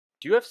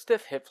Do you have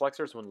stiff hip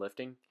flexors when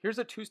lifting? Here's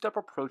a two-step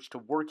approach to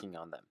working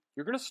on them.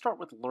 You're going to start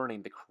with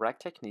learning the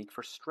correct technique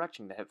for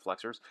stretching the hip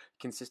flexors,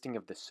 consisting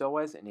of the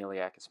psoas and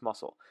iliacus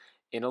muscle.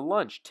 In a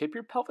lunge, tip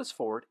your pelvis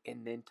forward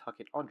and then tuck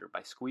it under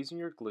by squeezing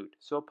your glute,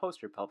 so a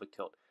posterior pelvic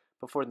tilt,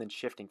 before then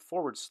shifting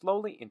forward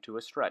slowly into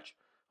a stretch.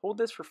 Hold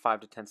this for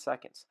 5 to 10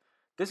 seconds.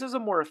 This is a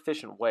more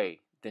efficient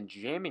way than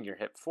jamming your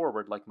hip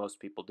forward like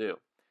most people do.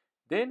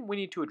 Then we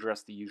need to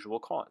address the usual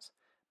cause.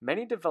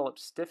 Many develop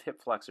stiff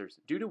hip flexors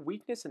due to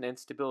weakness and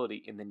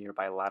instability in the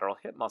nearby lateral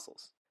hip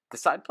muscles. The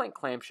side plank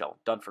clamshell,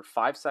 done for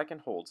 5-second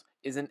holds,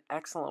 is an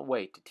excellent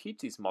way to teach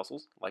these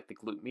muscles, like the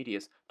glute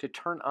medius, to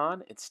turn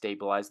on and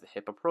stabilize the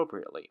hip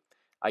appropriately.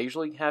 I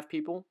usually have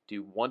people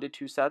do 1 to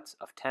 2 sets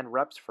of 10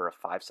 reps for a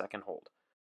 5-second hold.